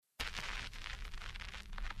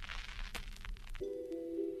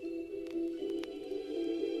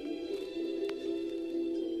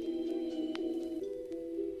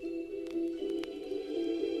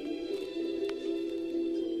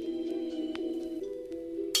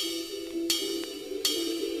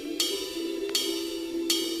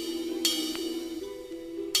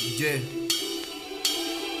Yeah.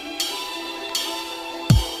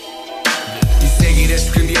 Y seguiré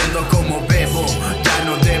escribiendo como bebo, ya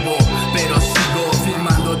no debo, pero sigo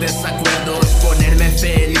firmando desacuerdos. Ponerme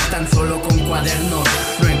feliz tan solo con cuadernos.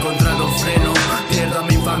 No he encontrado freno, pierdo a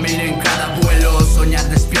mi familia en cada vuelo. Soñar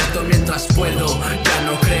despierto mientras puedo, ya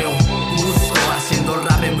no creo. Busco haciendo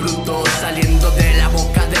rap en bruto, saliendo de la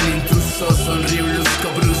boca del intruso. Sonrío un lusco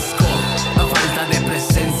brusco, a falta de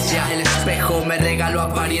presencia. El espejo me regaló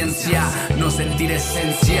apariencia, no sentir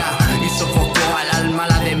esencia. Y sofocó al alma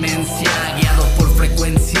la demencia. Guiado por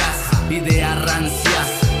frecuencias, ideas rancias.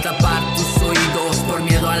 Tapar tus oídos por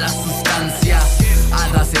miedo a las sustancias.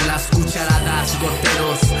 Hadas en las cucharadas,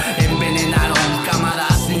 goteros envenenaron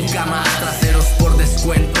camadas. Nunca más traseros por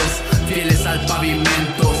descuentos, fieles al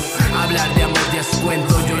pavimento. Hablar de amor ya es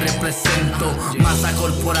cuento, yo represento masa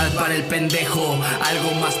corporal para el pendejo,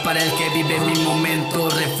 algo más para el que vive mi momento.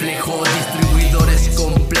 Reflejo distribuidores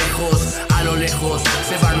complejos, a lo lejos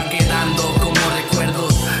se van quedando como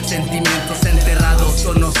recuerdos. Sentimientos enterrados,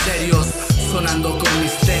 tonos serios, sonando con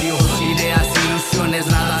misterio. Ideas, ilusiones,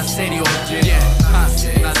 nada serio. Yeah, nada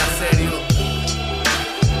serio.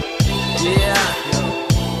 Yeah,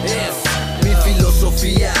 es mi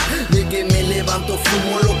filosofía de que me levanto,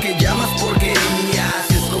 fumo lo que llamas porquería.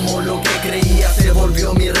 Si es como lo que creía, se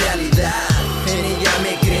volvió mi realidad. En ella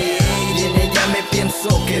me creé y en ella me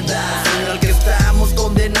pienso quedar. Sueño al que estamos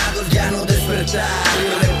condenados ya no despertar.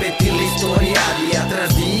 Y repetir la historia día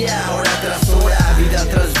tras día, hora tras hora, vida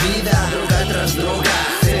tras vida, droga tras droga.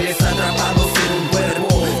 Seres atrapados en un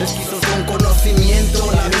cuerpo, esquizos con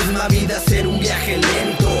conocimiento. La misma vida ser un viaje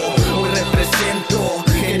lento. Hoy represento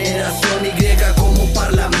generación Y como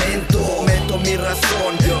parlamento. Meto mi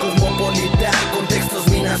razón, cosmopolita, contextos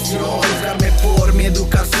mi nación. Juzgarme por mi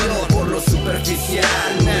educación, por lo superficial.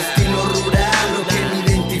 Un estilo rural, lo que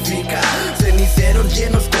me identifica. Ceniceros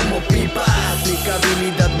llenos como pipas,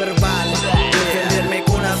 aplicabilidad verbal. Defenderme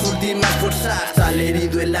con las últimas fuerzas, al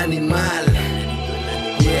herido el animal.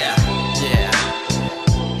 Yeah.